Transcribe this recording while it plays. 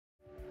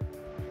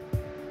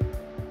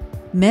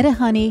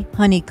Medihoney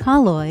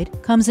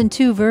Honeycolloid comes in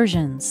two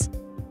versions.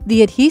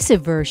 The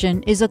adhesive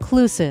version is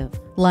occlusive,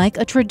 like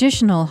a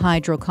traditional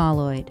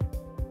hydrocolloid,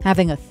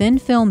 having a thin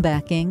film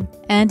backing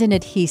and an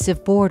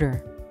adhesive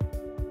border.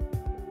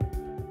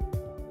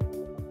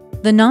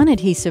 The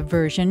non-adhesive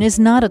version is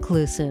not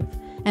occlusive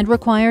and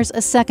requires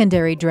a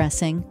secondary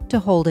dressing to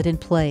hold it in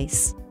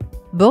place.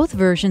 Both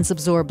versions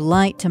absorb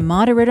light to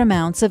moderate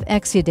amounts of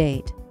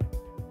exudate.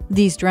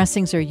 These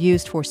dressings are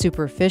used for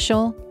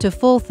superficial to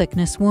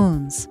full-thickness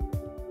wounds.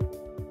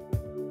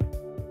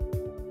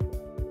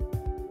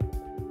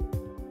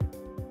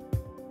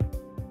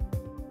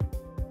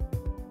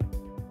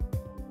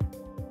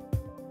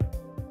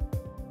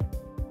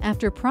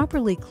 After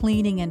properly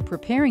cleaning and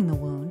preparing the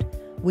wound,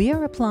 we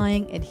are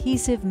applying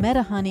adhesive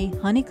Medihoney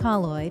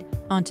Honeycolloid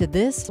onto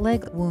this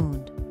leg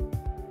wound.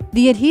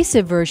 The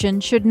adhesive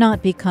version should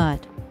not be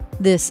cut.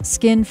 This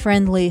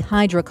skin-friendly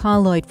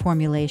hydrocolloid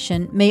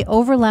formulation may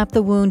overlap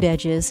the wound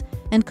edges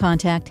and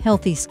contact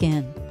healthy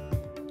skin.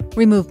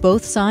 Remove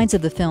both sides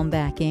of the film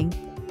backing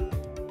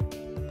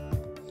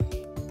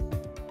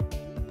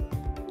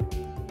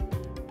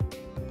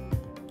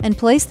and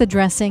place the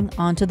dressing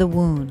onto the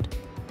wound.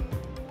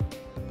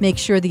 Make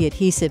sure the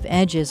adhesive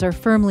edges are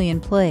firmly in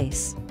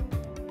place.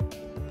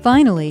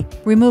 Finally,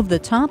 remove the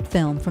top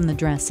film from the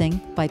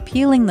dressing by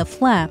peeling the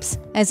flaps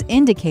as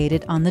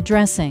indicated on the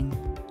dressing.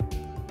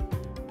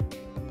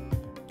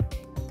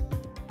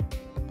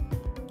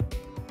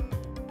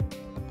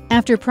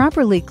 After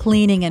properly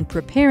cleaning and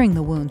preparing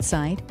the wound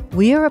site,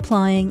 we are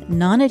applying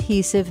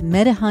non-adhesive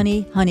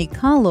Medihoney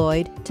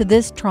Honeycolloid to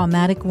this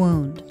traumatic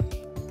wound.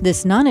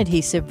 This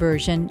non-adhesive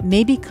version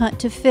may be cut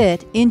to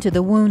fit into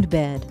the wound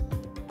bed.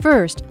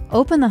 First,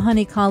 open the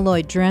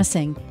honeycolloid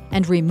dressing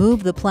and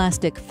remove the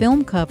plastic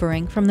film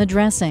covering from the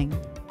dressing.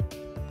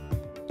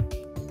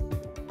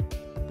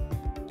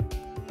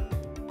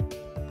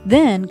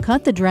 Then,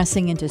 cut the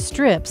dressing into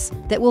strips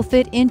that will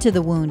fit into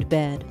the wound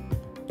bed.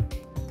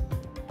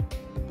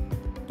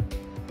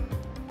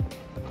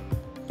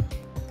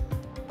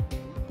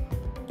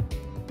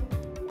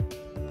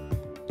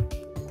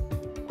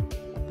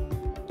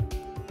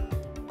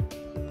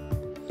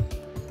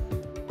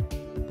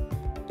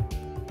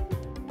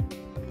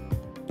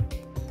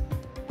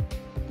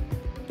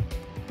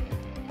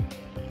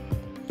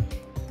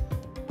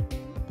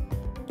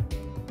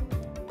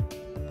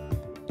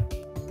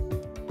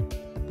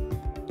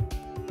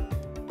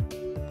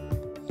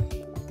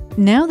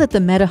 Now that the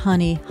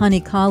Medihoney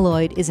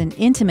Honeycolloid is in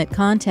intimate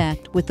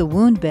contact with the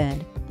wound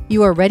bed,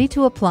 you are ready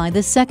to apply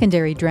the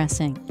secondary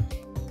dressing.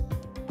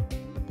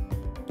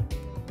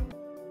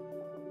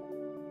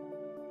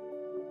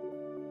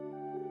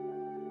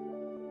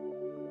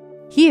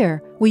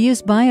 Here, we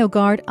use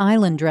BioGuard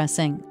Island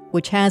dressing,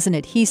 which has an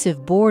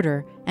adhesive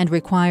border and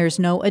requires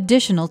no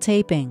additional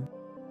taping.